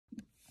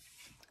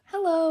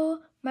Hello,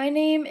 my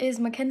name is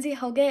Mackenzie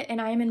Helget and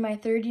I am in my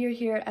third year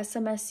here at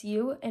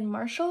SMSU in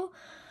Marshall.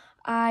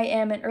 I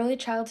am an early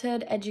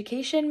childhood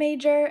education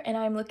major and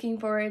I'm looking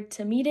forward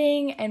to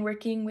meeting and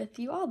working with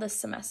you all this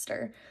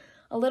semester.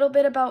 A little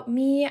bit about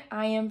me,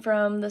 I am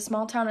from the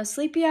small town of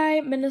Sleepy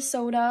Eye,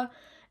 Minnesota,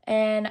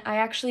 and I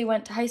actually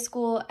went to high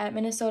school at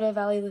Minnesota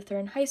Valley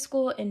Lutheran High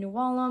School in New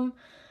Ulm.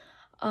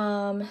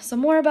 Some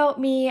more about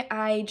me.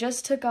 I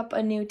just took up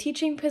a new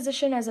teaching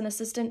position as an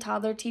assistant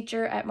toddler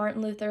teacher at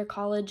Martin Luther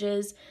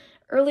College's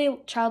Early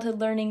Childhood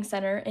Learning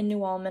Center in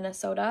New Ulm,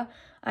 Minnesota.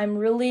 I'm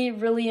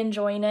really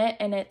enjoying it,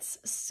 and it's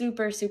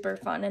super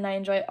fun, and I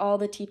enjoy all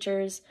the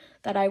teachers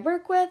that I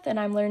work with, and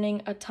I'm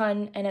learning a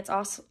ton, and it's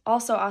also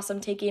awesome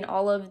taking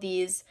all of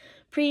these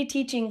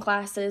pre-teaching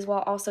classes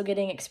while also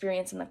getting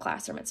experience in the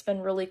classroom. It's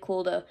been really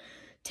cool to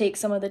take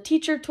some of the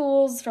teacher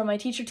tools from my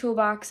teacher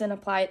toolbox and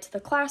apply it to the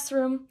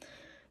classroom.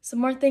 Some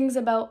more things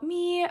about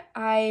me.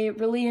 I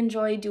really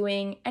enjoy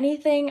doing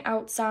anything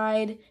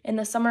outside. In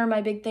the summer, my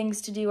big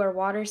things to do are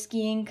water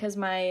skiing because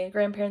my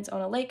grandparents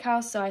own a lake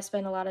house, so I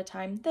spend a lot of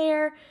time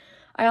there.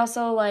 I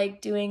also like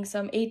doing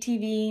some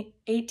ATVing,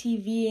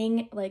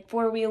 like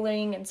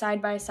four-wheeling and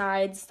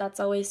side-by-sides. That's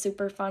always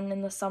super fun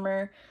in the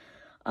summer.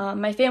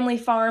 My family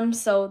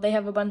farms, so they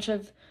have a bunch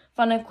of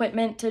fun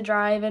equipment to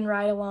drive and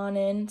ride along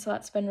in, so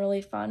that's been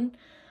really fun.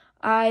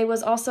 I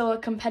was also a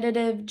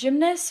competitive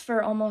gymnast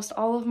for almost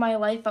all of my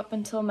life up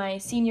until my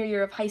senior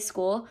year of high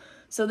school.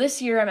 So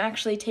this year I'm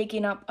actually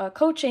taking up a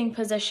coaching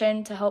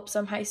position to help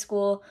some high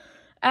school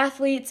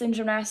athletes in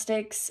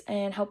gymnastics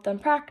and help them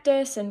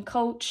practice and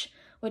coach,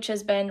 which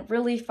has been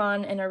really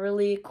fun and a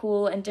really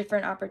cool and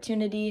different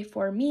opportunity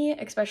for me,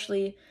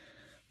 especially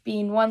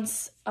being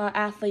once an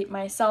athlete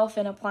myself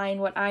and applying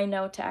what I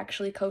know to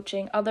actually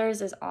coaching others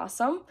is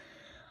awesome.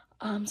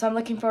 So I'm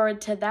looking forward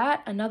to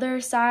that.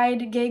 Another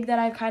side gig that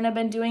I've kind of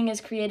been doing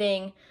is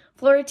creating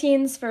floor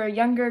routines for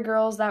younger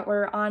girls that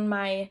were on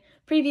my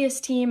previous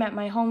team at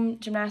my home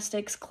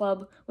gymnastics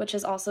club, which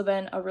has also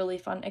been a really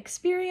fun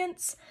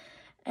experience.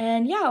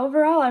 And yeah,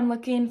 overall, I'm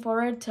looking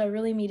forward to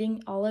really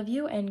meeting all of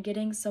you and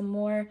getting some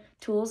more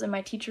tools in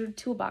my teacher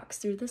toolbox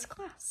through this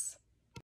class.